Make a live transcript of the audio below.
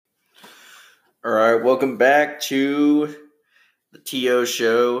All right, welcome back to the TO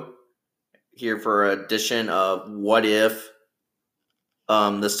show. Here for an edition of What If.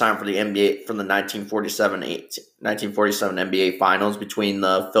 This time for the NBA from the 1947 NBA Finals between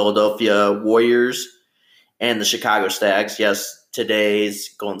the Philadelphia Warriors and the Chicago Stags. Yes, today's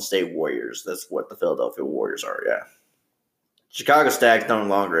Golden State Warriors. That's what the Philadelphia Warriors are. Yeah, Chicago Stags no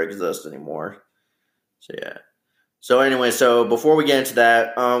longer exist anymore. So yeah. So anyway, so before we get into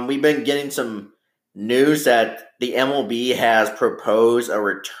that, we've been getting some news that the MLB has proposed a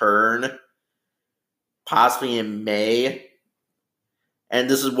return, possibly in May, and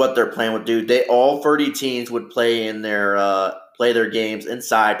this is what their plan would do. They all 30 teams would play their games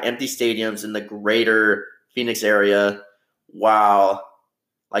inside empty stadiums in the greater Phoenix area, while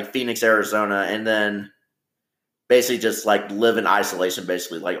like Phoenix, Arizona, and then basically just like live in isolation.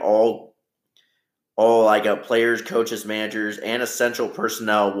 Basically, like all like players, coaches, managers, and essential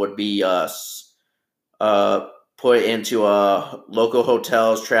personnel would be put into local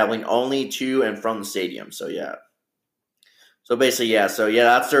hotels, traveling only to and from the stadium. So yeah. So basically, yeah. So yeah,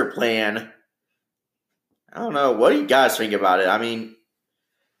 that's their plan. I don't know. What do you guys think about it? I mean,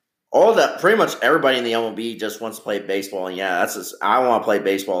 all that pretty much everybody in the MLB just wants to play baseball, and yeah, that's just I want to play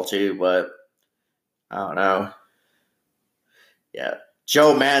baseball too, but I don't know. Yeah,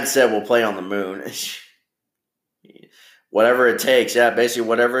 Joe Madden said we'll play on the moon. Whatever it takes. Yeah, basically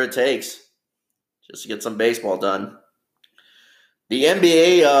whatever it takes just to get some baseball done. The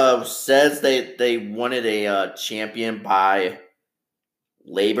NBA says they wanted a champion by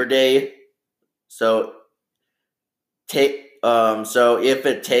Labor Day. So so if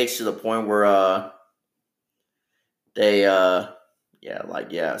it takes to the point where they yeah,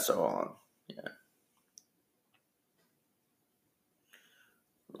 like yeah, so on. Yeah.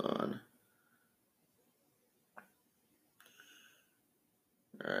 Hold on.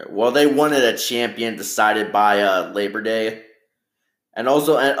 All right. Well, they wanted a champion decided by Labor Day. And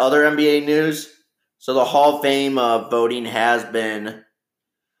also other NBA news. So the Hall of Fame voting has been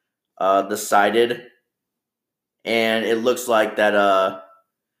decided, and it looks like that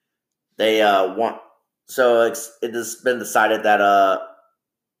they want. So it has been decided that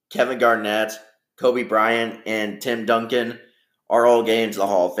Kevin Garnett, Kobe Bryant, and Tim Duncan are all getting into the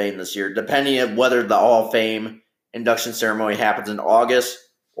Hall of Fame this year, depending on whether the Hall of Fame induction ceremony happens in August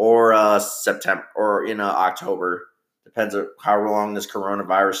or September or in October. Depends on how long this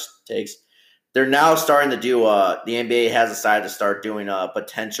coronavirus takes. They're now starting to do. The NBA has decided to start doing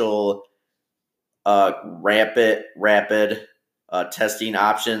potential rapid testing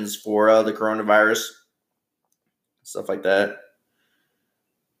options for the coronavirus, stuff like that.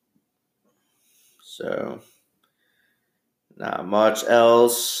 So, not much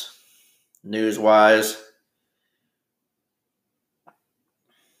else news wise.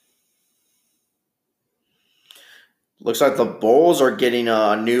 Looks like the Bulls are getting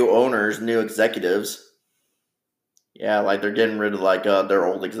new owners, new executives. Yeah, like they're getting rid of like their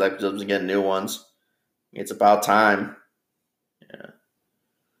old executives and getting new ones. It's about time. Yeah.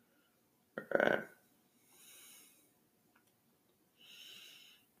 All right.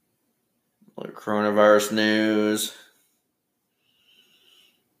 Coronavirus news.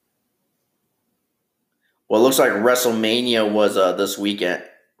 Well, it looks like WrestleMania was this weekend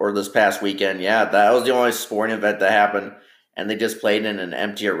or this past weekend. Yeah, that was the only sporting event that happened, and they just played in an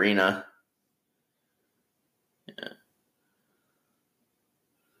empty arena. Yeah.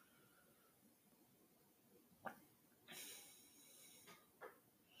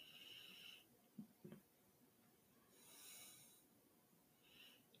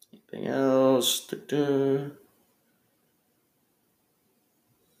 Anything else? Da-da.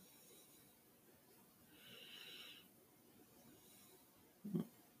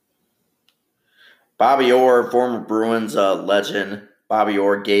 Bobby Orr, former Bruins legend, Bobby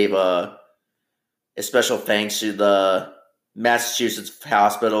Orr gave a special thanks to the Massachusetts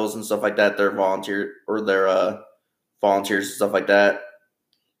hospitals and stuff like that. Their volunteers and stuff like that.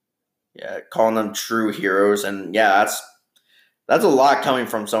 Yeah, calling them true heroes, and yeah, that's a lot coming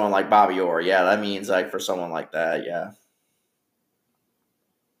from someone like Bobby Orr. Yeah, that means like for someone like that. Yeah,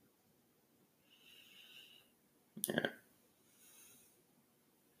 yeah.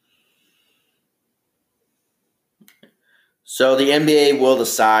 So the NBA will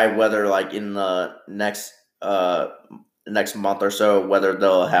decide whether, like, in the next month or so, whether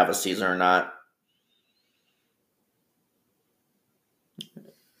they'll have a season or not.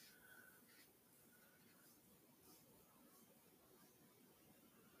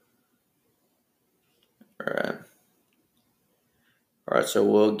 All right. All right. So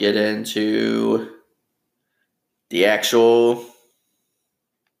we'll get into the actual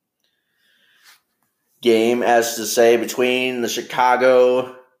game, as to say, between the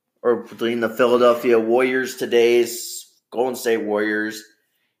Philadelphia Warriors, today's Golden State Warriors,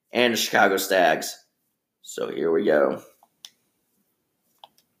 and the Chicago Stags. So here we go.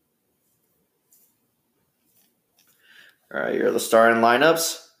 All right, here are the starting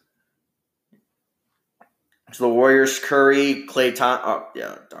lineups. So the Warriors, Curry, Klay Thompson. Oh,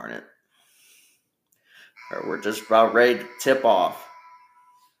 yeah, darn it. All right, we're just about ready to tip off.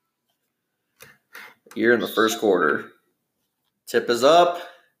 Here in the first quarter. Tip is up.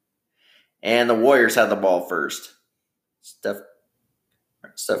 And the Warriors have the ball first. Steph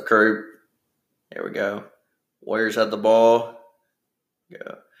Curry. There we go. Warriors have the ball.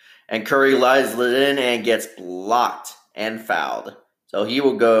 Go. And Curry lies it in and gets blocked and fouled. So he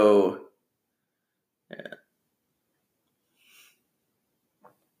will go. Yeah.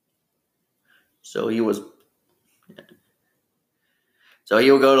 So he will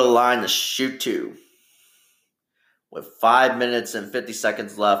go to the line to shoot 2 with 5 minutes and 50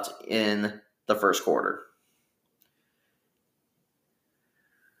 seconds left in the first quarter.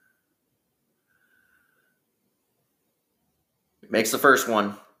 Makes the first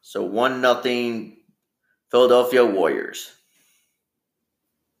one. So 1-0 Philadelphia Warriors.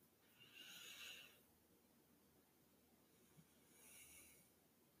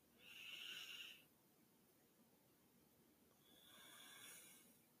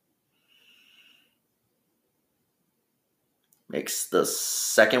 Makes the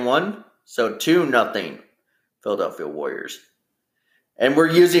second one. So 2-0 Philadelphia Warriors. And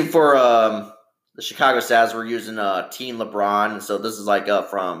we're using for the Chicago Stags, we're using Team LeBron. So this is like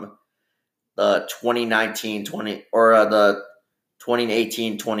from the 2019-20 or the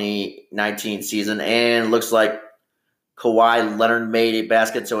 2018-2019 season. And it looks like Kawhi Leonard made a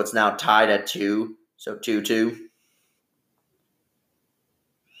basket, so it's now tied at 2. So 2-2.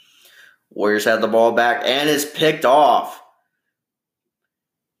 Warriors have the ball back and is picked off.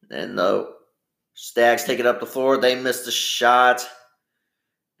 And the Stags take it up the floor. They missed the shot.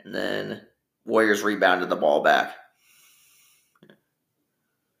 And then Warriors rebounded the ball back.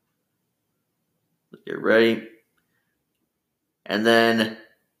 Get ready. And then,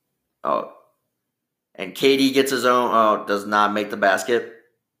 and KD gets his own, does not make the basket.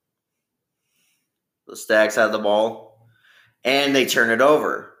 The Stags have the ball. And they turn it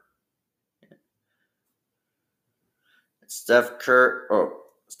over. Steph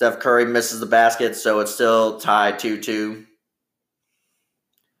Curry misses the basket, so it's still tied 2-2.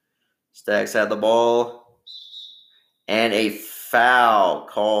 Stags have the ball. And a foul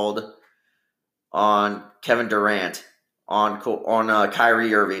called on Kevin Durant on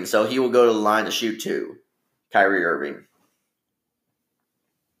Kyrie Irving. So he will go to the line to shoot 2. Kyrie Irving.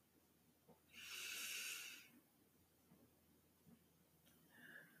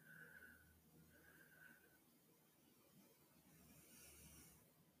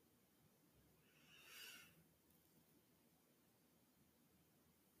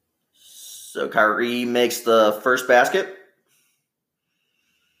 So Kyrie makes the first basket.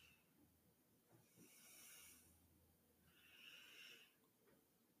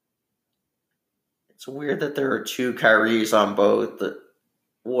 It's weird that there are 2 Kyries on both the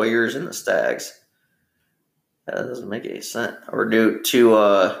Warriors and the Stags. That doesn't make any sense. Or do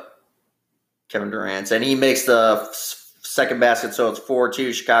 2 Kevin Durant's. And he makes the second basket, so it's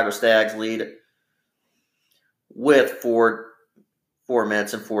 4-2. Chicago Stags lead with 4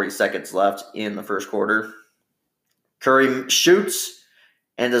 minutes and 40 seconds left in the first quarter. Curry shoots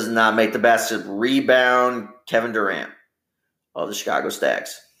and does not make the basket. Rebound, Kevin Durant of the Chicago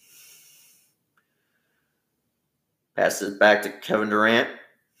Stags. Passes it back to Kevin Durant.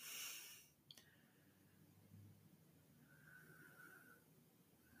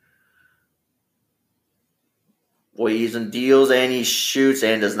 He's in deals and he shoots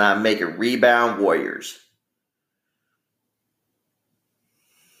and does not make it. Rebound, Warriors.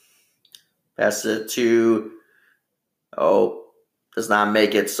 Passes it to, does not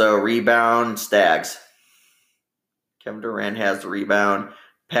make it. So rebound, Stags. Kevin Durant has the rebound.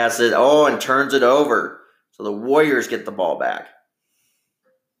 Passes it, and turns it over. So the Warriors get the ball back.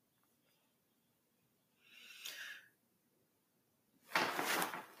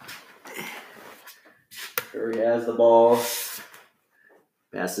 Curry has the ball.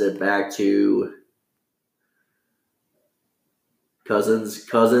 Passes it back to Cousins.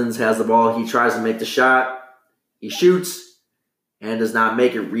 Cousins has the ball. He tries to make the shot. He shoots and does not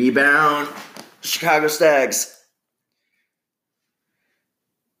make it. Rebound, Chicago Stags.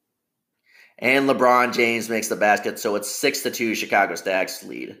 And LeBron James makes the basket, so it's 6-2 Chicago Stags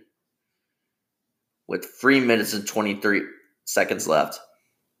lead with 3 minutes and 23 seconds left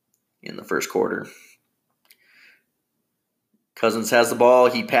in the first quarter. Cousins has the ball.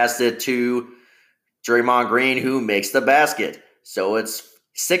 He passed it to Draymond Green, who makes the basket. So it's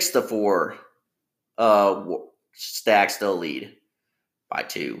 6-4. Stags still lead by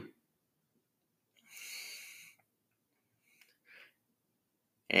 2.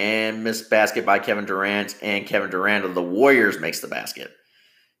 And missed basket by Kevin Durant. And Kevin Durant of the Warriors makes the basket.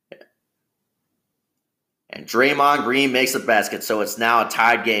 And Draymond Green makes the basket. So it's now a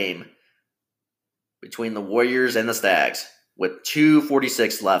tied game between the Warriors and the Stags with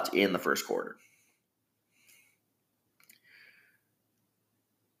 2:46 left in the first quarter.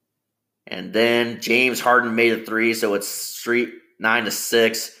 And then James Harden made a 3, so it's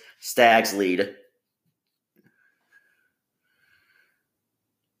 9-6. Stags lead.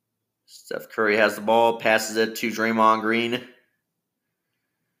 Steph Curry has the ball, passes it to Draymond Green.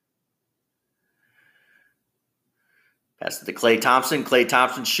 Passes it to Klay Thompson. Klay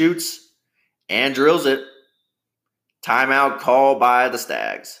Thompson shoots and drills it. Timeout called by the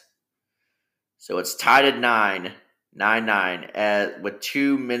Stags. So it's tied at 9-9 with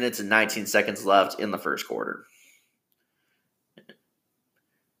 2 minutes and 19 seconds left in the first quarter.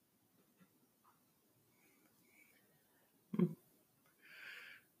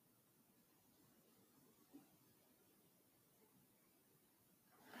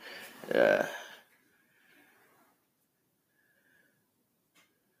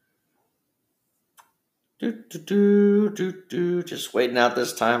 Just waiting out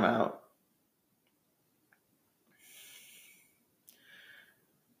this timeout.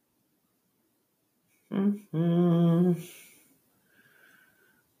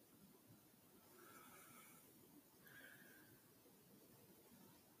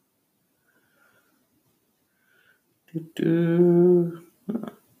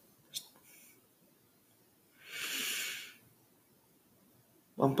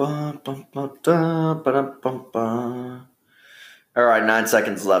 All right, 9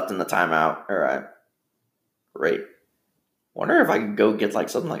 seconds left in the timeout. All right, great. Wonder if I could go get like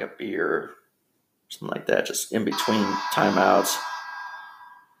something like a beer or something like that, just in between timeouts.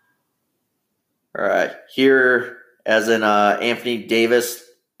 All right, here as in Anthony Davis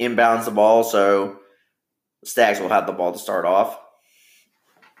inbounds the ball, so the Stags will have the ball to start off.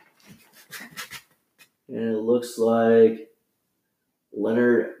 And it looks like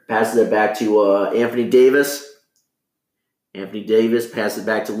Leonard passes it back to Anthony Davis. Anthony Davis passes it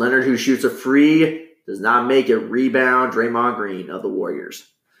back to Leonard, who shoots a free. Does not make it. Rebound, Draymond Green of the Warriors.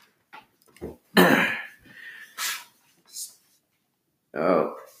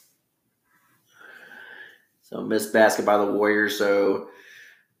 Oh. So missed basket by the Warriors.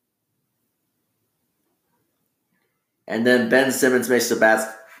 And then Ben Simmons makes the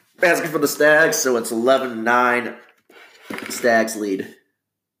basket for the Stags. So it's 11-9. Stags lead.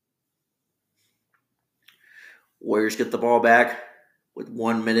 Warriors get the ball back with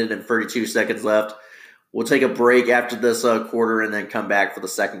 1 minute and 32 seconds left. We'll take a break after this quarter and then come back for the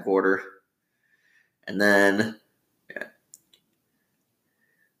second quarter. And then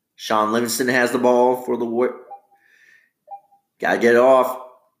Sean Livingston has the ball for the Warriors. Got to get it off.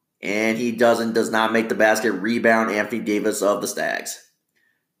 And he does not make the basket. Rebound, Anthony Davis of the Stags.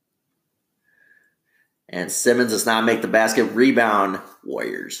 And Simmons does not make the basket. Rebound,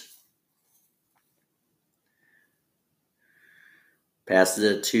 Warriors. Passes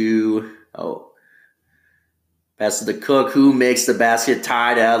it to Cook, who makes the basket,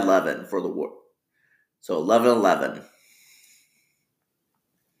 tied at 11 for the Warriors. So 11-11.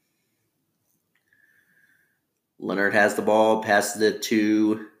 Leonard has the ball, passes it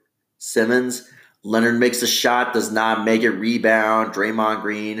to Simmons. Leonard makes a shot, does not make it. Rebound, Draymond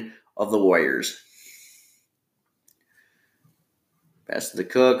Green of the Warriors. Passes to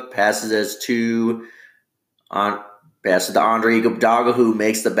Cook, passes it to Andre Iguodala, who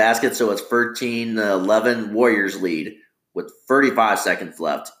makes the basket. So it's 13-11. Warriors lead with 35 seconds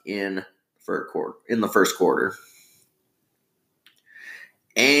left in the first quarter.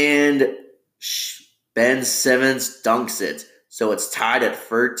 And Ben Simmons dunks it. So it's tied at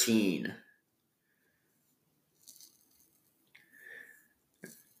 13.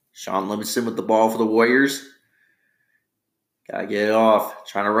 Sean Livingston with the ball for the Warriors. Gotta get it off.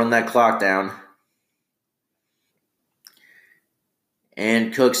 Trying to run that clock down.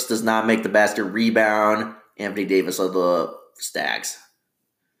 And Cooks does not make the basket. Rebound, Anthony Davis of the Stags.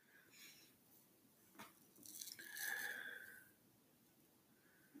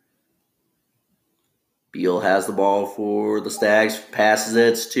 Beal has the ball for the Stags. Passes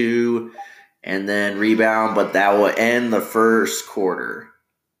it to, and then rebound, but that will end the first quarter.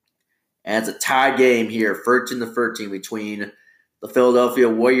 And it's a tie game here, 13-13 between the Philadelphia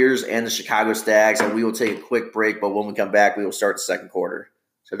Warriors and the Chicago Stags, and we will take a quick break, but when we come back, we will start the second quarter.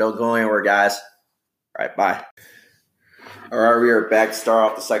 So don't go anywhere, guys. All right, bye. All right, we are back to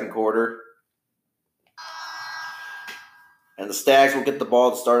start off the second quarter. And the Stags will get the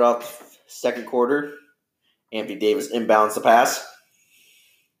ball to start off the second quarter. Anthony Davis inbounds the pass.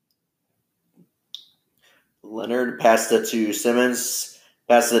 Leonard passed it to Simmons.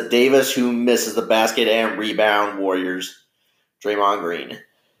 Passes it to Davis, who misses the basket and rebound Warriors. Draymond Green.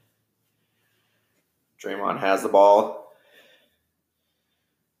 Draymond has the ball.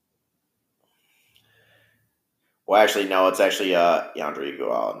 Well, actually, no, it's actually Yandre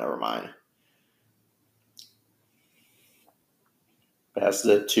Iguodala. Never mind. Passes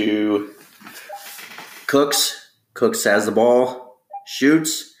it to Cooks. Cooks has the ball,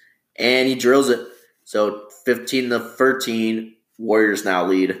 shoots, and he drills it. So 15-13, Warriors now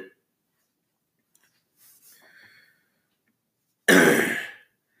lead.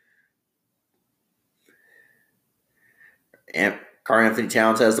 And Karl Anthony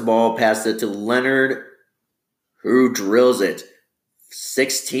Towns has the ball, passes it to Leonard, who drills it.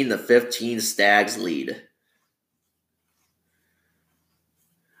 16-15, Stags lead.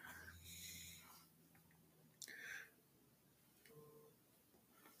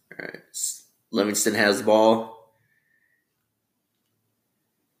 All right. Livingston has the ball.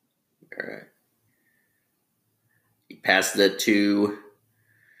 All right. He passes it to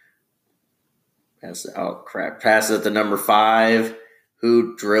passes it to number 5,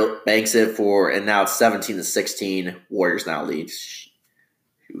 who banks it for, and now it's 17-16. Warriors now lead.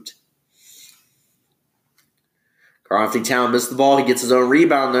 Shoot. Karl Anthony Towns missed the ball. He gets his own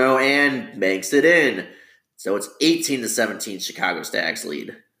rebound though and banks it in. So it's 18-17. Chicago Stags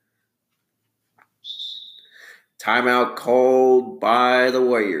lead. Timeout called by the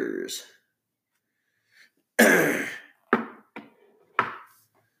Warriors. This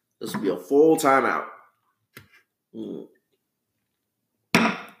will be a full timeout.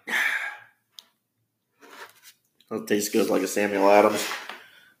 That tastes good like a Samuel Adams.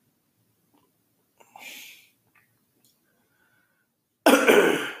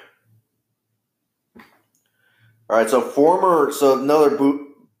 All right, so another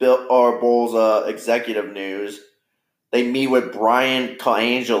Bulls executive news. They meet with Brian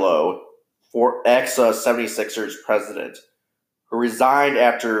Colangelo, ex-76ers president, who resigned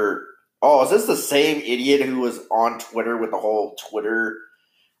after... Oh, is this the same idiot who was on Twitter with the whole Twitter...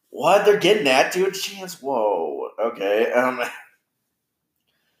 What? They're getting that dude a chance? Whoa. Okay. All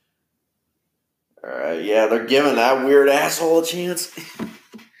right, yeah, they're giving that weird asshole a chance.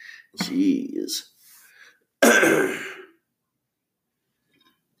 Jeez.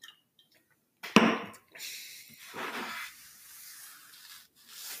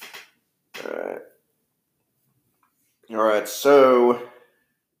 All right, so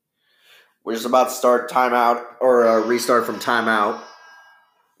we're just about to start timeout or restart from timeout.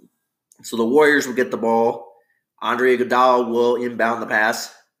 So the Warriors will get the ball. Andre Iguodala will inbound the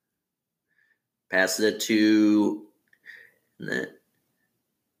pass. Passes it to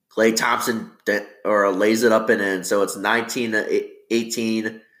Klay Thompson lays it up and in. So it's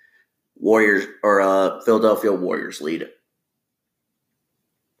 19-18 Warriors or Philadelphia Warriors lead.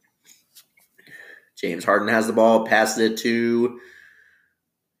 James Harden has the ball, passes it to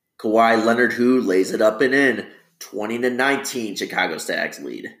Kawhi Leonard, who lays it up and in. 20-19, Chicago Stags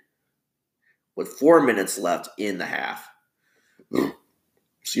lead. With 4 minutes left in the half.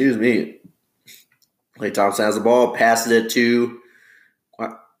 Excuse me. Klay Thompson has the ball, passes it to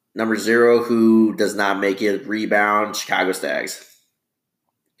number 0, who does not make it. Rebound, Chicago Stags.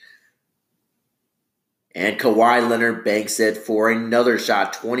 And Kawhi Leonard banks it for another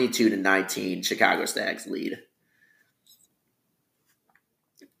shot, 22-19. Chicago Stags lead.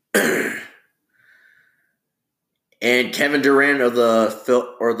 And Kevin Durant of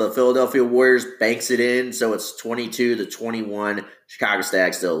the Philadelphia Warriors banks it in, so it's 22-21. Chicago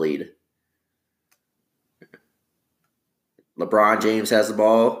Stags still lead. LeBron James has the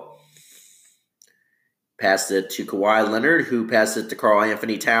ball. Passes it to Kawhi Leonard, who passes it to Karl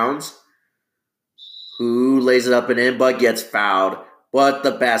Anthony Towns, who lays it up and in, but gets fouled. But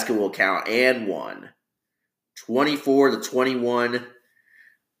the basket will count, and won. 24-21,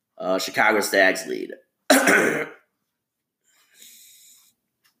 Chicago Stags lead.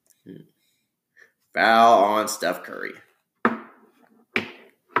 Foul on Steph Curry.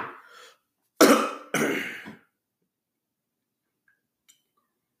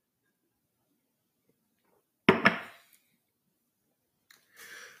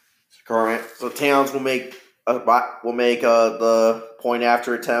 So Towns will make the point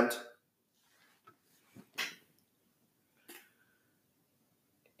after attempt.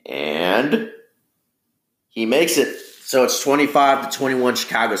 And he makes it. So it's 25-21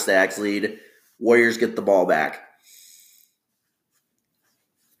 Chicago Stacks lead. Warriors get the ball back.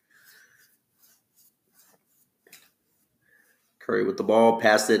 Curry with the ball,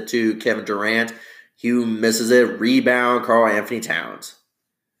 passed it to Kevin Durant. Hugh misses it. Rebound, Karl Anthony Towns.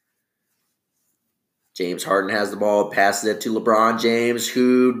 James Harden has the ball, passes it to LeBron James,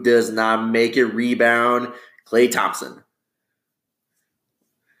 who does not make it. Rebound, Klay Thompson.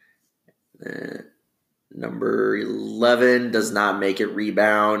 Number 11 does not make it.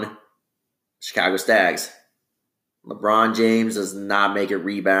 Rebound, Chicago Stags. LeBron James does not make it.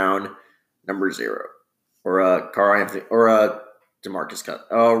 Rebound, number 0. Or Karl Anthony, or DeMarcus Cousins.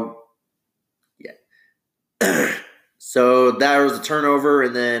 Oh, yeah. So that was a turnover,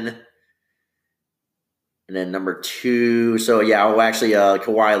 and then number 2. So yeah,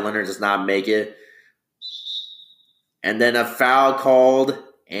 Kawhi Leonard does not make it, and then a foul called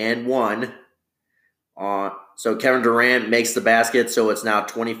and 1. So Kevin Durant makes the basket, so it's now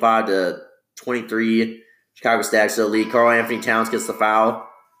 25-23. Chicago Stacks the lead. Karl Anthony Towns gets the foul.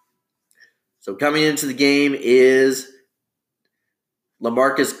 So coming into the game is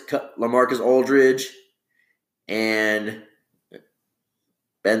LaMarcus Aldridge and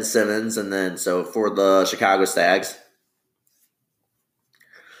Ben Simmons, and then so for the Chicago Stags.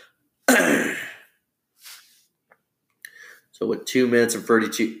 So with 2 minutes and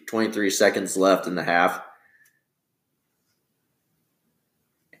 23 seconds left in the half,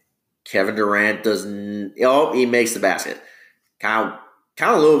 Kevin Durant doesn't. Oh, he makes the basket. Kind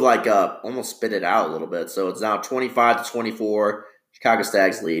of a little like almost spit it out a little bit. So it's now 25-24. Chicago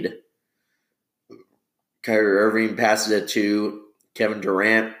Stags lead. Kyrie Irving passes it to Kevin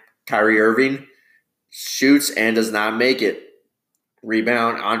Durant. Kyrie Irving shoots and does not make it.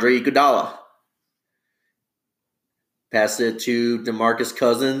 Rebound, Andre Iguodala. Passes it to DeMarcus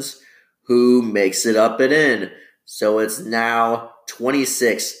Cousins, who makes it up and in. So it's now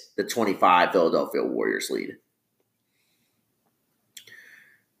 26-25 Philadelphia Warriors lead.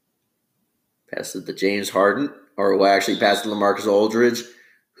 Pass it to James Harden, or actually pass it to LaMarcus Aldridge,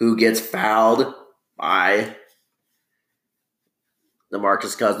 who gets fouled by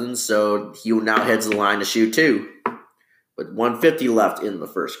DeMarcus Cousins. So he now heads the line to shoot 2, with 1:50 left in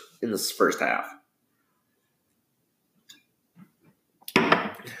this first half.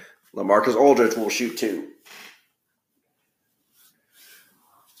 LaMarcus Aldridge will shoot 2.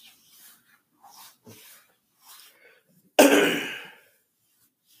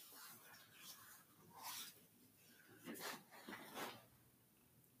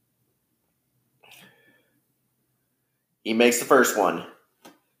 He makes the first one.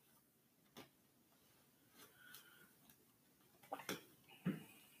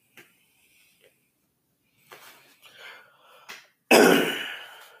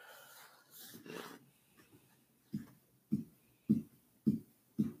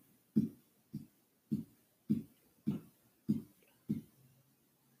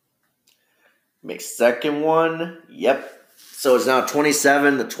 Makes second one. Yep. So it's now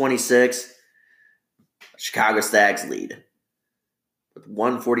 27-26. Chicago Stags lead with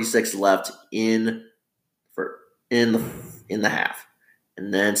 1:46 left in the half.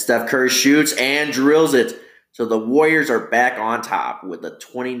 And then Steph Curry shoots and drills it. So the Warriors are back on top with a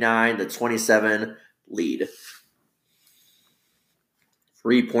 29-27 lead.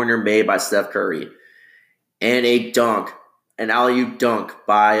 3-pointer made by Steph Curry. And a dunk, an alley-oop dunk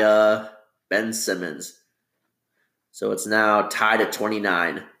by Ben Simmons. So it's now tied at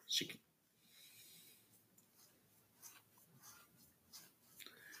 29.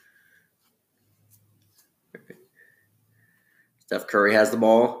 Steph Curry has the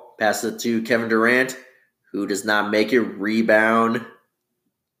ball. Passes it to Kevin Durant, who does not make it. Rebound.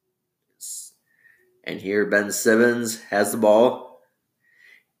 And here Ben Simmons has the ball.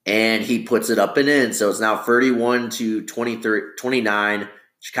 And he puts it up and in. So it's now 31-29.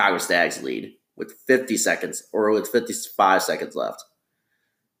 Chicago Stags lead with 55 seconds left.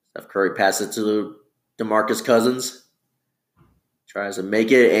 Steph Curry passes it to DeMarcus Cousins. Tries to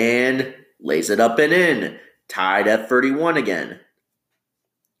make it and lays it up and in. Tied at 31 again.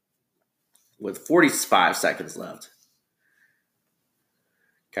 With 45 seconds left.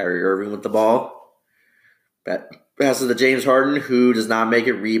 Kyrie Irving with the ball. Passes to James Harden, who does not make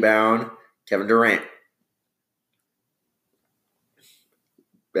it. Rebound, Kevin Durant.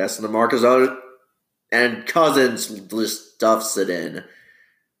 Pass to Marcus Aldridge, and Cousins just stuffs it in.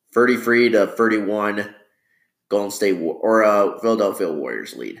 33-31, Golden State Philadelphia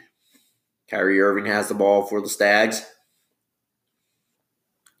Warriors lead. Kyrie Irving has the ball for the Stags.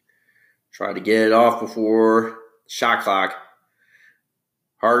 Try to get it off before shot clock.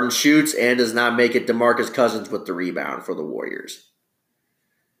 Harden shoots and does not make it. DeMarcus Cousins with the rebound for the Warriors.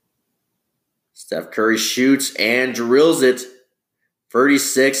 Steph Curry shoots and drills it.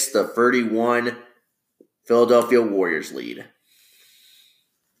 36-31. Philadelphia Warriors lead.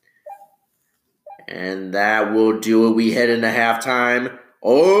 And that will do it. We head into halftime.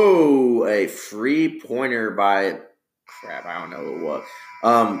 Oh, a free-pointer by... Crap, I don't know who it was.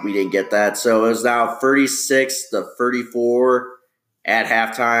 We didn't get that. So it was now 36-34 at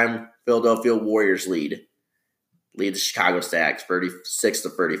halftime. Philadelphia Warriors lead the Chicago Stags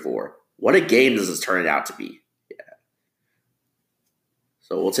 36-34. What a game this is turning out to be. Yeah.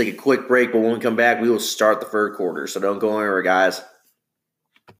 So we'll take a quick break, but when we come back, we will start the third quarter. So don't go anywhere, guys.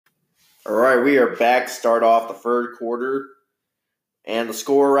 All right, we are back to start off the third quarter. And the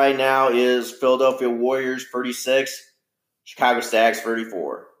score right now is Philadelphia Warriors 36, Chicago Stags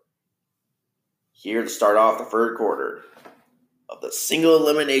 34. Here to start off the third quarter of the Single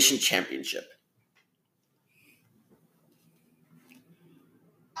Elimination Championship.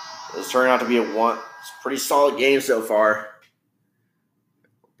 It's turning out to be a pretty solid game so far.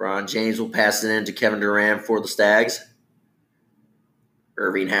 LeBron James will pass it in to Kevin Durant for the Stags.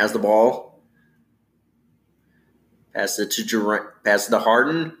 Irving has the ball. Pass it to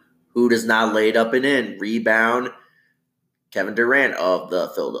Harden, who does not lay it up and in. Rebound, Kevin Durant of the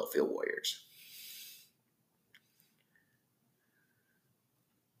Philadelphia Warriors.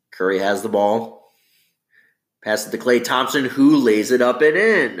 Curry has the ball. Pass it to Klay Thompson, who lays it up and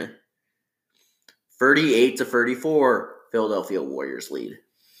in. 38-34, Philadelphia Warriors lead.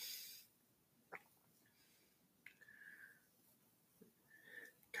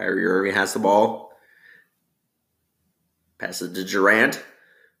 Kyrie Irving has the ball. Pass it to Durant.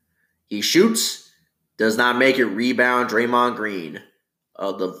 He shoots. Does not make it. Rebound, Draymond Green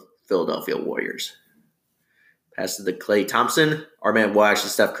of the Philadelphia Warriors. Pass it to Klay Thompson. Actually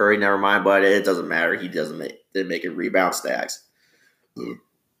Steph Curry, never mind, but it doesn't matter. He didn't make it. Rebound, Stags.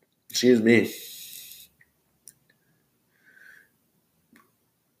 Excuse me.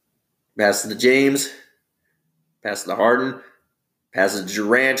 Pass it to James. Pass it to Harden. Pass it to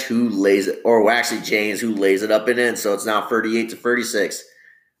Durant, who lays it, James, who lays it up and in. So it's now 38-36.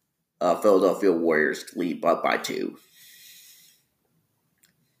 Philadelphia Warriors lead up by 2.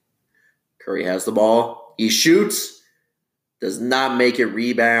 Curry has the ball. He shoots. Does not make it.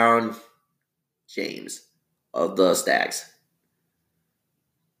 Rebound, James of the Stags.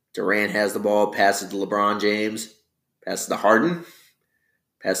 Durant has the ball. Passes to LeBron James. Passes to Harden.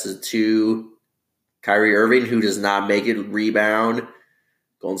 Passes to Kyrie Irving, who does not make it. Rebound,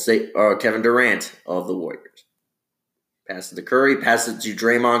 Kevin Durant of the Warriors. Passes to Curry. Passes to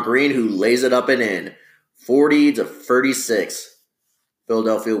Draymond Green, who lays it up and in. 40-36.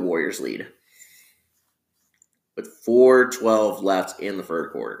 Philadelphia Warriors lead. With 4:12 left in the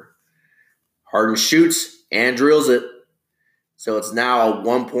third quarter. Harden shoots and drills it. So it's now a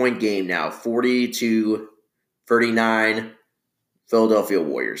 1-point game now. 40-39. Philadelphia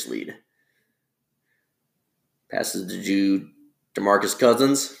Warriors lead. Passes to DeMarcus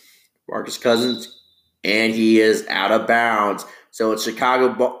Cousins. And he is out of bounds. So it's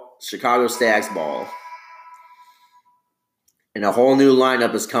Chicago Stags ball. And a whole new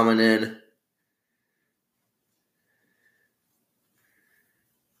lineup is coming in.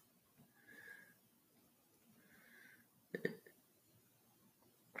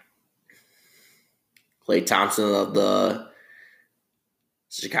 Klay Thompson of the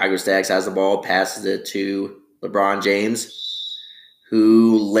Chicago Stags has the ball, passes it to LeBron James,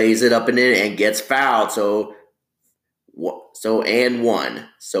 who lays it up and in and gets fouled. So 41.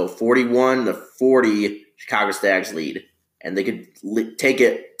 So 41-40, Chicago Stags lead, and they could take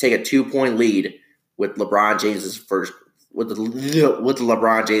a 2-point lead with LeBron James's with the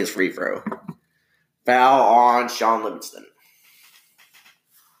LeBron James free throw. Foul on Sean Livingston.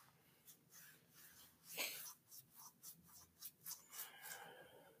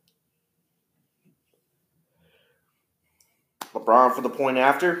 LeBron for the point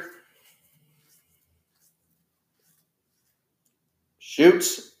after.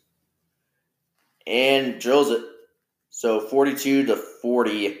 Shoots. And drills it. So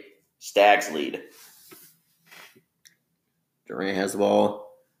 42-40, Stags lead. Durant has the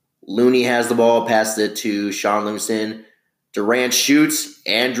ball. Looney has the ball. Passes it to Sean Livingston. Durant shoots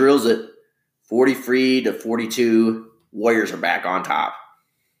and drills it. 43-42. Warriors are back on top.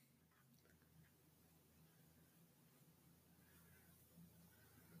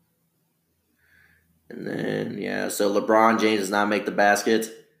 And then, so LeBron James does not make the basket.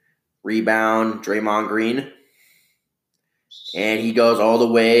 Rebound, Draymond Green. And he goes all the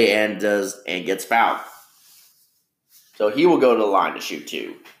way and gets fouled. So he will go to the line to shoot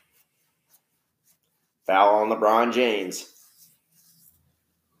 2. Foul on LeBron James.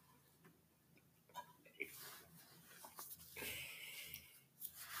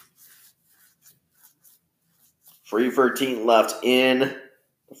 Free 13 left in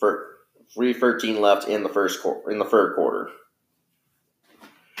the third quarter.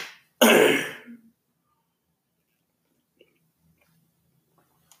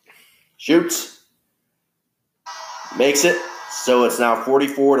 Shoots. Makes it. So it's now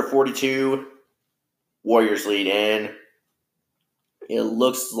 44-42. Warriors lead, and it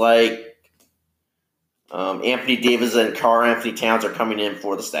looks like Anthony Davis and Karl Anthony Towns are coming in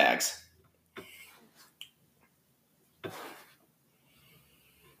for the Stags.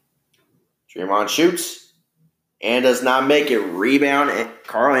 Draymond shoots and does not make it. Rebound,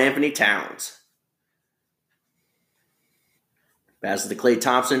 Karl Anthony Towns. Passes to Klay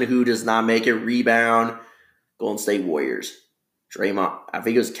Thompson, who does not make it. Rebound, Golden State Warriors. Draymond, I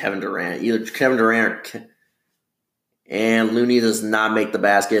think it was Kevin Durant. Either Kevin Durant and Looney does not make the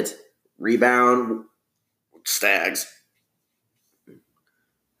basket. Rebound, Stags.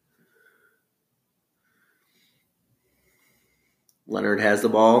 Leonard has the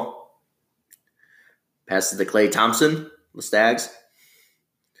ball. Passes to Klay Thompson, the Stags.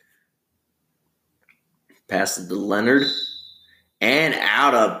 Passes to Leonard. And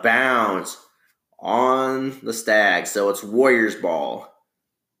out of bounds on the Stags. So it's Warriors ball.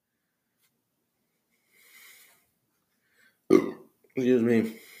 Excuse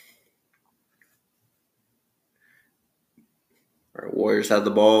me. All right, Warriors have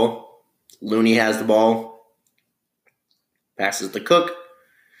the ball. Looney has the ball. Passes to Cook.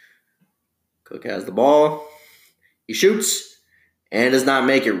 Cook has the ball. He shoots and does not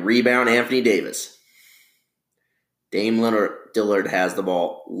make it. Rebound, Anthony Davis. Dame Lillard has the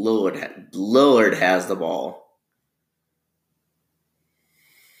ball. Lillard has the ball.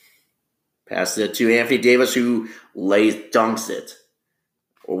 Passes it to Anthony Davis, who dunks it.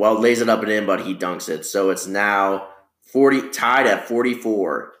 Lays it up and in, but he dunks it. So it's now tied at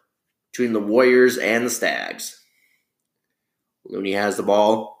 44 between the Warriors and the Stags. Looney has the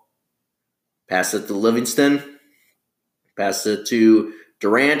ball. Passes it to Livingston. Passes it to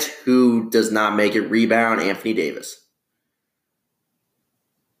Durant, who does not make it. Rebound, Anthony Davis.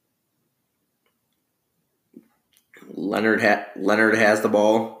 Leonard has the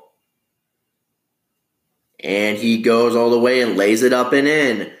ball. And he goes all the way and lays it up and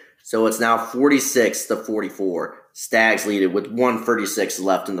in. So it's now 46-44. Stags lead it with 1:36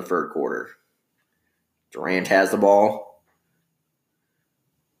 left in the third quarter. Durant has the ball.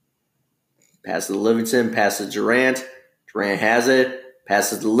 Passes to Livingston. Passes to Durant. Durant has it.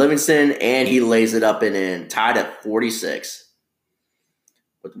 Passes to Livingston. And he lays it up and in. Tied at 46.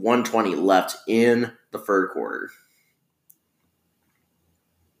 With 1:20 left in the third quarter.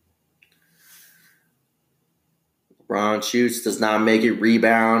 LeBron shoots, does not make it.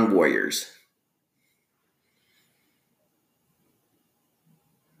 Rebound, Warriors.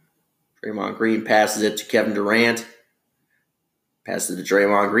 Draymond Green passes it to Kevin Durant. Passes it to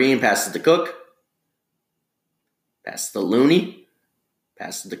Draymond Green. Passes it to Cook. Passes it to Looney.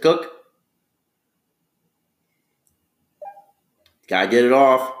 Passes it to Cook. Gotta get it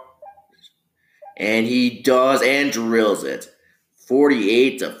off. And he does and drills it.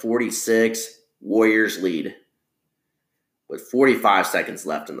 48-46. Warriors lead. With 45 seconds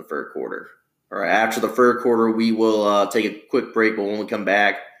left in the third quarter. All right, after the third quarter, we will take a quick break, but when we come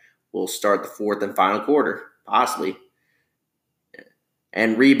back, we'll start the fourth and final quarter, possibly.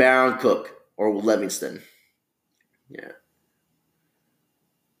 And rebound, Cook or Livingston. Yeah.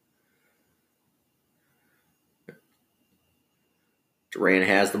 Durant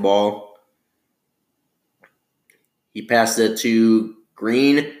has the ball. He passes it to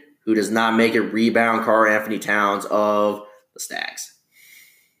Green, who does not make it. Rebound, Karl Anthony Towns of the Stags.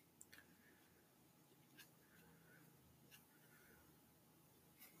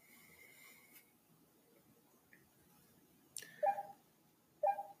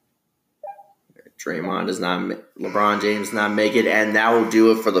 LeBron James does not make it, and that will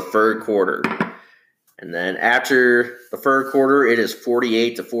do it for the third quarter. And then after the third quarter, it is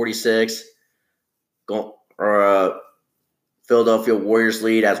 48-46. Philadelphia Warriors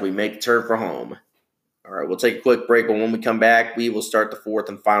lead as we make the turn for home. All right, we'll take a quick break, but when we come back, we will start the fourth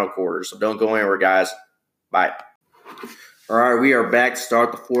and final quarter. So don't go anywhere, guys. Bye. All right, we are back to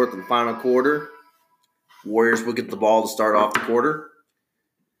start the fourth and final quarter. Warriors will get the ball to start off the quarter.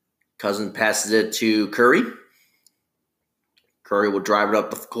 Cousins passes it to Curry. Curry will drive it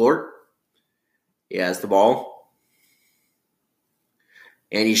up the court. He has the ball.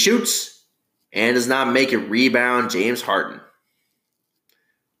 And he shoots. and does not make it. Rebound, James Harden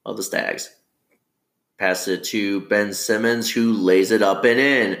of the Stags. Pass it to Ben Simmons, who lays it up and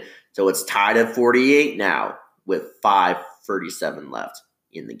in. So it's tied at 48 now with 5:37 left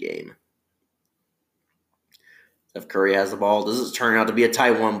in the game. Steph Curry has the ball. This is turning out to be a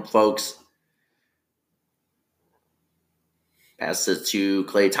tight one, folks. Pass it to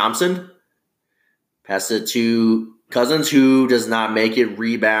Klay Thompson. Pass it to Cousins, who does not make it.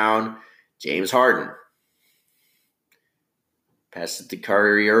 Rebound, James Harden. Pass it to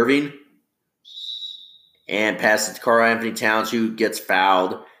Kyrie Irving. And pass it to Karl Anthony Towns, who gets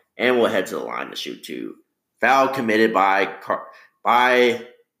fouled and will head to the line to shoot two. Foul committed by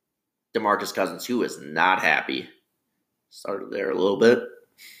DeMarcus Cousins, who is not happy. Started there a little bit.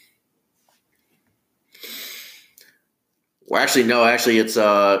 Well, actually, no. Actually, it's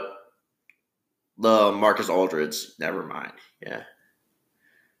the Marcus Aldridge. Never mind. Yeah.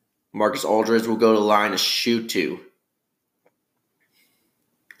 Marcus Aldridge will go to the line to shoot two.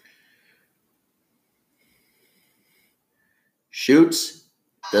 Shoots.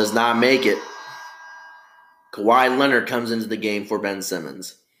 Does not make it. Kawhi Leonard comes into the game for Ben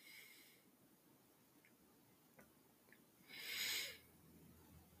Simmons.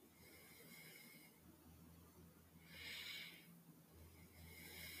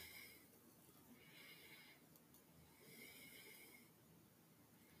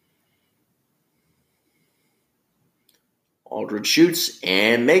 Aldridge shoots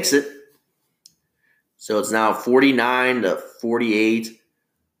and makes it. So it's now 49-48.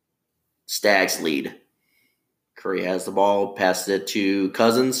 Stags lead. Curry has the ball. Passes it to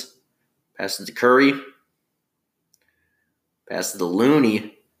Cousins. Passes it to Curry. Passes it to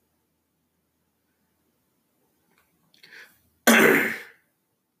Looney. Passes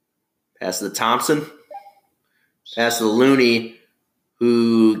it to Thompson. Passes it to Looney,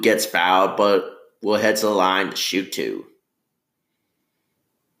 who gets fouled, but will head to the line to shoot two.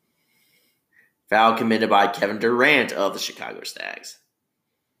 Foul committed by Kevin Durant of the Chicago Stags.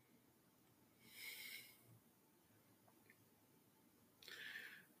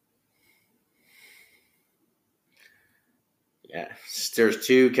 Yeah, there's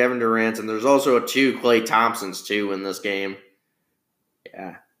two Kevin Durants, and there's also two Klay Thompsons, too, in this game.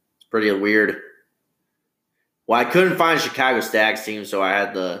 Yeah, it's pretty weird. Well, I couldn't find a Chicago Stags team, so I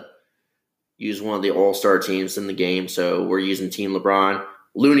had to use one of the all-star teams in the game, so we're using Team LeBron.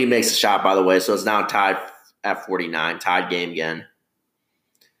 Looney makes a shot, by the way, so it's now tied at 49. Tied game again.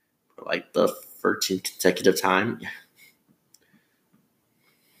 For like the 13th consecutive time.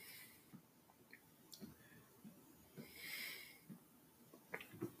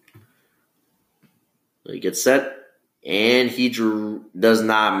 He gets set, and he does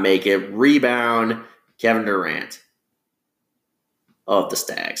not make it. Rebound, Kevin Durant of the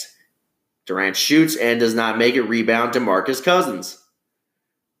Stags. Durant shoots and does not make it. Rebound, DeMarcus Cousins.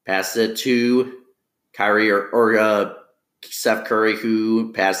 Passes it to Kyrie or Steph Curry,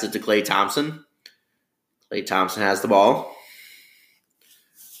 who passes it to Klay Thompson. Klay Thompson has the ball.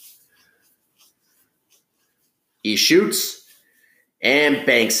 He shoots and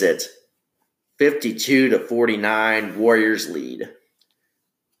banks it. 52-49, Warriors lead.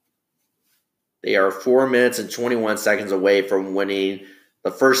 They are 4 minutes and 21 seconds away from winning the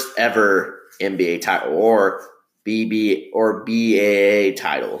first ever NBA title or BAA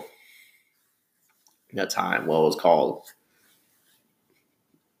title. That time, what it was called.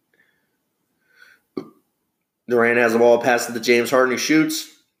 Durant has the ball, passes to James Harden, who shoots.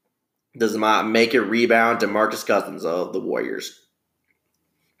 Does not make it. Rebound, DeMarcus Cousins of the Warriors.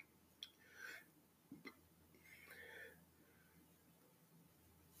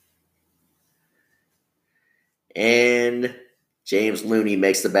 And James Looney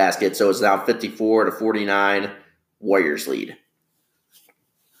makes the basket, so it's now 54-49, Warriors lead.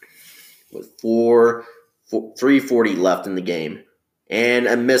 With 3:40 left in the game. And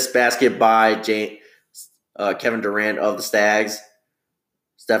a missed basket by Kevin Durant of the Stags.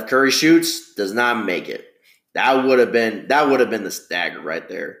 Steph Curry shoots, does not make it. That would have been the stagger right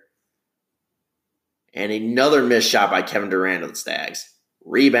there. And another missed shot by Kevin Durant of the Stags.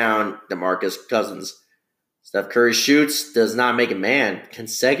 Rebound, DeMarcus Cousins. Steph Curry shoots, does not make it. Man,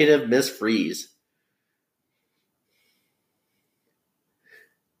 consecutive missed frees.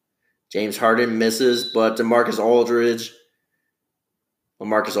 James Harden misses, but LaMarcus Aldridge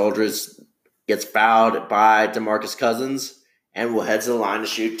gets fouled by DeMarcus Cousins and will head to the line to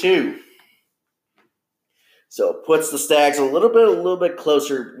shoot two. So it puts the Stags a little bit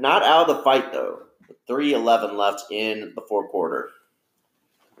closer. Not out of the fight, though. 3:11 left in the fourth quarter.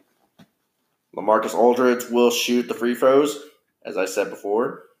 LaMarcus Aldridge will shoot the free throws, as I said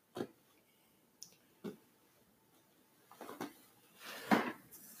before.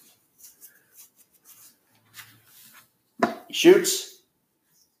 shoots.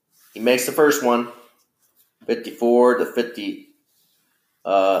 He makes the first one. 54 to 50.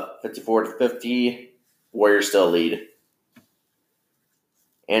 54 to 50. Warriors still lead.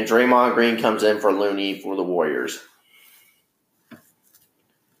 And Draymond Green comes in for Looney for the Warriors.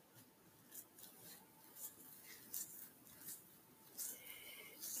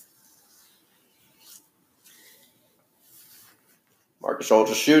 Marcus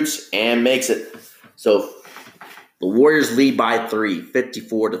Aldridge shoots and makes it. So the Warriors lead by 3,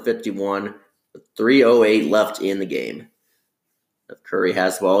 54 to 51, with 3:08 left in the game. If Curry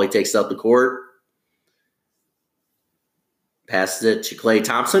has the ball, he takes up the court, passes it to Klay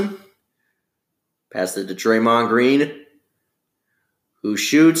Thompson, passes it to Draymond Green, who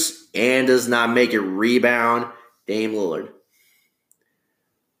shoots and does not make it. Rebound, Dame Lillard.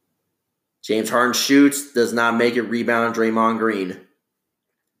 James Harden shoots, does not make it. Rebound, Draymond Green.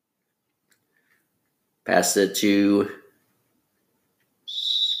 Pass it to,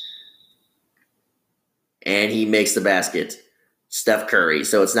 and he makes the basket. Steph Curry.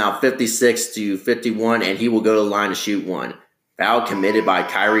 So it's now 56 to 51, and he will go to the line to shoot one. Foul committed by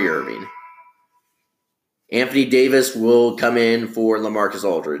Kyrie Irving. Anthony Davis will come in for LaMarcus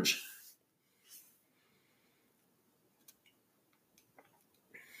Aldridge.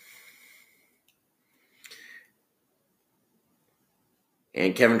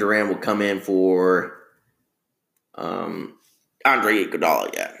 And Kevin Durant will come in for Andre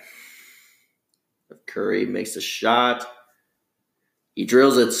Iguodala, yeah. Curry makes a shot. He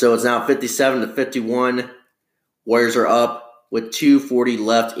drills it, so it's now 57 to 51. Warriors are up with 2:40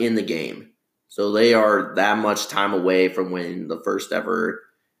 left in the game. So they are that much time away from winning the first ever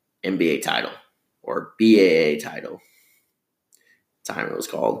NBA title, or BAA title. Time it was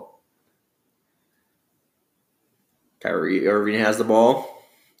called. Kyrie Irving has the ball.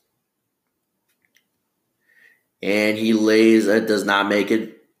 And he lays it, does not make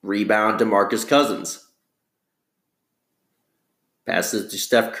it. Rebound to DeMarcus Cousins. Passes to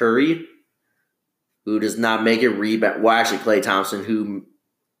Steph Curry, who does not make it. Rebound. Well, actually, Klay Thompson, who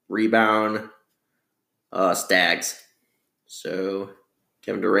rebound Stags. So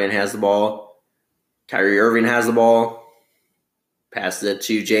Kevin Durant has the ball. Kyrie Irving has the ball. Passes it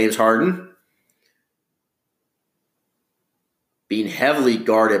to James Harden. Being heavily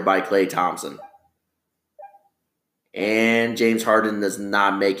guarded by Klay Thompson. And James Harden does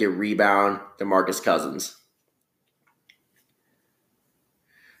not make it. Rebound DeMarcus Cousins.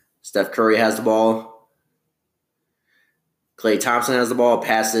 Steph Curry has the ball. Klay Thompson has the ball.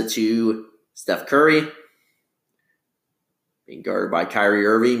 Passes it to Steph Curry. Being guarded by Kyrie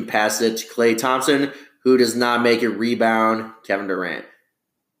Irving. Passes it to Klay Thompson, who does not make it. Rebound Kevin Durant.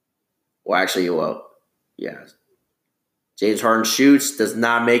 Yeah. James Harden shoots. Does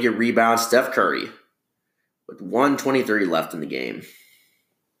not make it. Rebound Steph Curry. With 1:23 left in the game.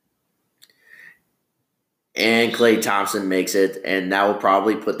 And Klay Thompson makes it, and that will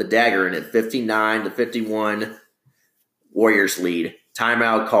probably put the dagger in it. 59 to 51, Warriors lead.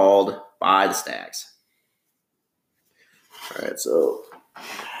 Timeout called by the Stags. All right, so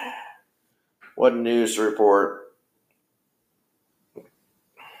what news to report?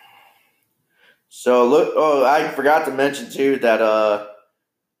 So look, I forgot to mention too that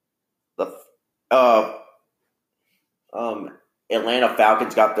Atlanta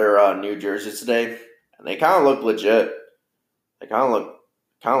Falcons got their new jerseys today, and they kind of look legit. They kind of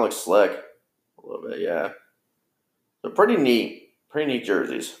look slick a little bit, yeah. They're pretty neat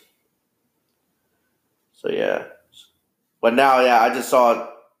jerseys. So yeah, but now, yeah, I just saw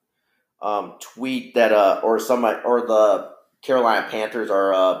a tweet that or the Carolina Panthers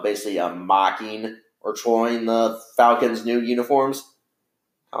are basically mocking or trolling the Falcons' new uniforms,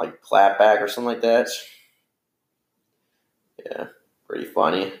 kind of like clapback or something like that. Yeah, pretty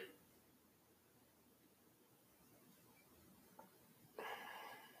funny.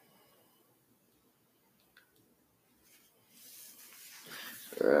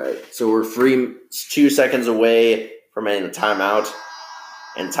 All right, so we're 2 seconds away from ending the timeout,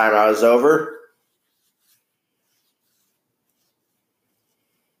 and timeout is over.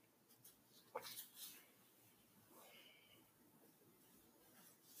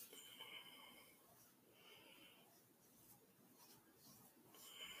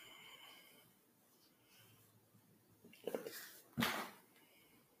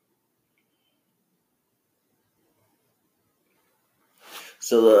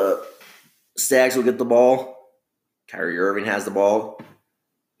 So the Stags will get the ball. Kyrie Irving has the ball.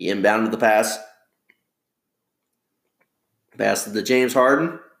 He inbounded the pass. Pass to James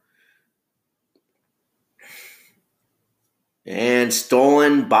Harden. And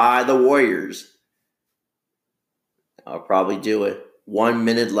stolen by the Warriors. I'll probably do it. 1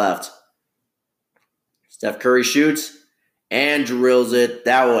 minute left. Steph Curry shoots and drills it.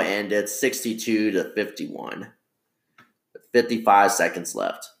 That will end it 62-51. With 55 seconds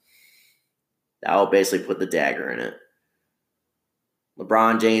left. That will basically put the dagger in it.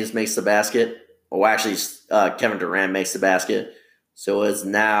 LeBron James makes the basket. Oh, actually, Kevin Durant makes the basket. So it's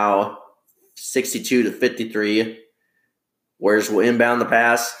now 62-53. Warriors will inbound the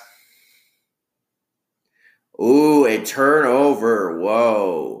pass. Ooh, a turnover.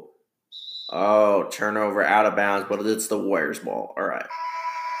 Whoa. Oh, turnover out of bounds, but it's the Warriors ball. All right.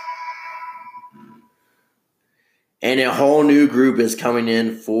 And a whole new group is coming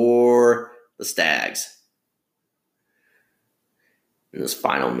in for the Stags in this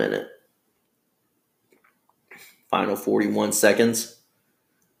final minute. Final 41 seconds.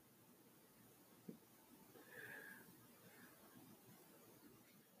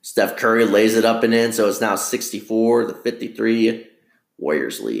 Steph Curry lays it up and in, so it's now 64-53.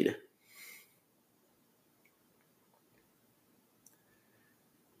 Warriors lead.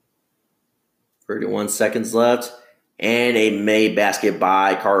 .31 seconds left. And a made basket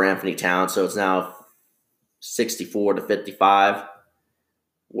by Karl-Anthony Towns, so it's now 64-55.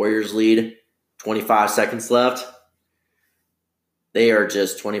 Warriors lead. 25 seconds left. They are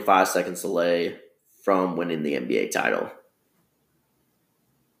just 25 seconds away from winning the NBA title.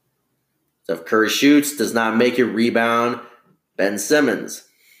 Steph Curry shoots, does not make it, rebound. Ben Simmons.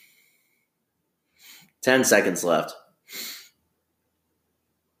 10 seconds left.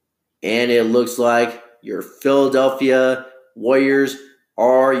 And it looks like your Philadelphia Warriors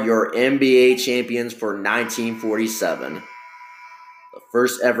are your NBA champions for 1947. The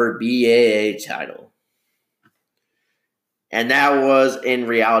first ever BAA title. And that was, in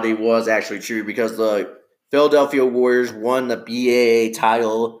reality, was actually true because the Philadelphia Warriors won the BAA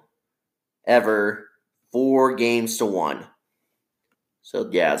title ever 4-1. So,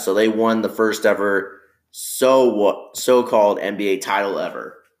 yeah, so they won the first ever so-called NBA title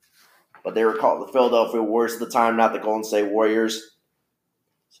ever. But they were called the Philadelphia Warriors at the time, not the Golden State Warriors.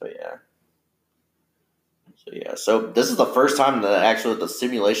 So, yeah. So, this is the first time that the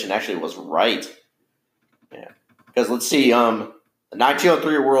simulation actually was right. Yeah. Because, let's see, the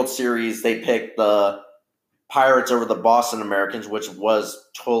 1903 World Series, they picked the Pirates over the Boston Americans, which was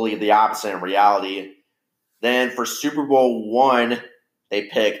totally the opposite in reality. Then, for Super Bowl I, they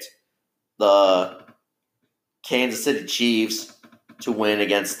picked the Kansas City Chiefs to win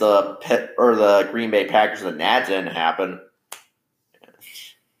against the Green Bay Packers, and that didn't happen.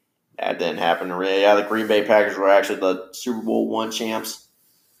 That didn't happen. Really. Yeah, the Green Bay Packers were actually the Super Bowl I champs.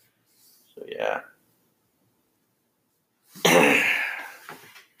 So, yeah.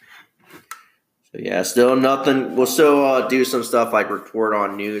 So, yeah, still nothing. We'll still do some stuff like report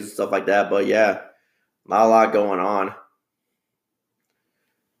on news and stuff like that, but, yeah, not a lot going on.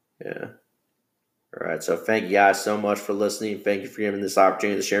 Yeah. All right, so thank you guys so much for listening. Thank you for giving this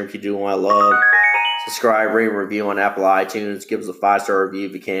opportunity to share and keep doing what I love. Subscribe, rate, and review on Apple iTunes. Give us a 5-star review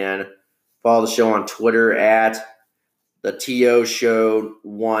if you can. Follow the show on Twitter at the TO Show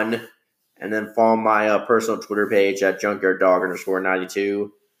 1. And then follow my personal Twitter page at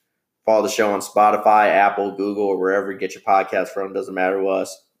junkyarddog_92. Follow the show on Spotify, Apple, Google, or wherever you get your podcast from. Doesn't matter to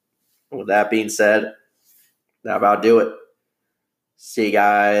us. And with that being said, that about do it. See you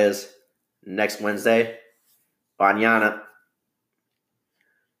guys next Wednesday. Mañana.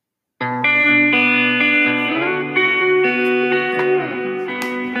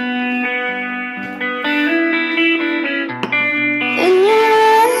 In your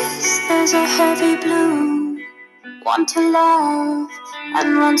eyes, there's a heavy blue. One to love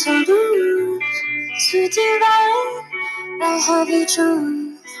and one to lose. Sweet divine, the heavy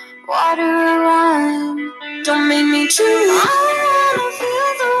truth. Water a rhyme, don't make me choose. I wanna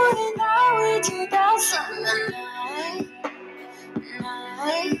feel the way now we do that summer night.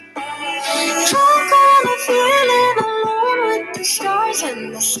 Drunk on a feeling alone with the stars in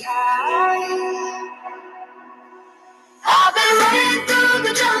the sky. I've been running through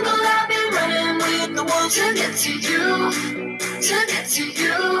the jungle, I've been running with the wolves to get to you, to get to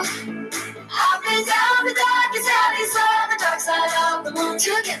you. I've been down the darkest alleys of the dark side of the moon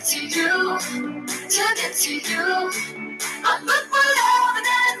to get to you, to get to you. I look for love and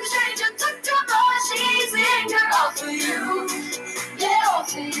then the stranger took too much, she's the angel, all for you, yeah, all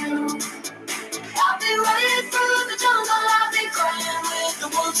for you. I've been running through the jungle, I've been crying with the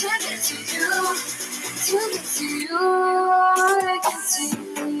wolves to get to you, to get to you, to get to you.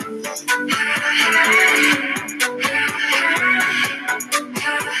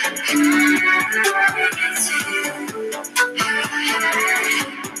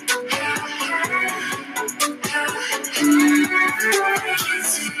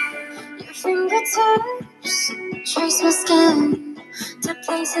 my skin to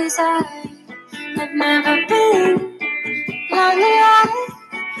places I've never been. Lonely I've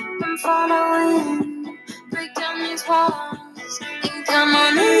been following. Break down these walls and come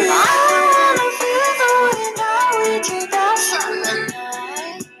on in. I wanna feel the way that we did that summer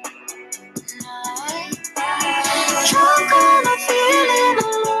night. Drunk on a feeling,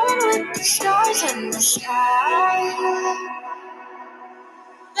 alone with the stars in the sky.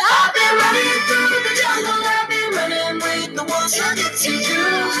 I've been running through the jungle, I've been running with the wolves to get to you,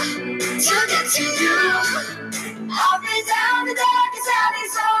 to get to you. I've been down the darkest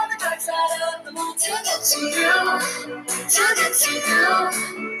alleys on the dark side of the moon to get to you, to get to you.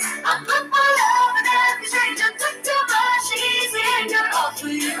 I put my love in every stranger, took too much easy anger, all for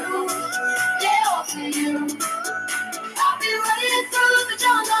you, yeah, all for you. I've been running through the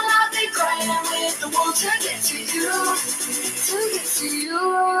jungle, I've been crying with the wolves to get to you, to get to you,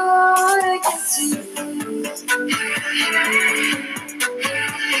 to get to you.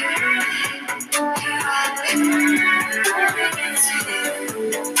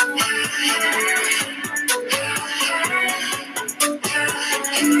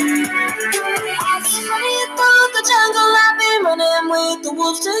 I've been running with the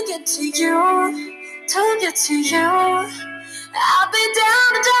wolves to get to you, to get to you. I've been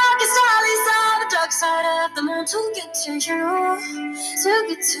down the darkest alleys on the dark side of the moon to get to you, to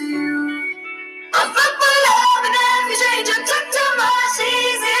get to you. I put my love in every stranger, took too much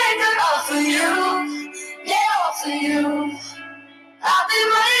easy anger, all for you, yeah, all for you. I've been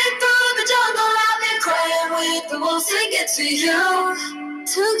running through the jungle, I've been crying with the wolves to get to you,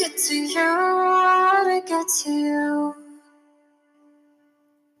 to get to you, to get to you.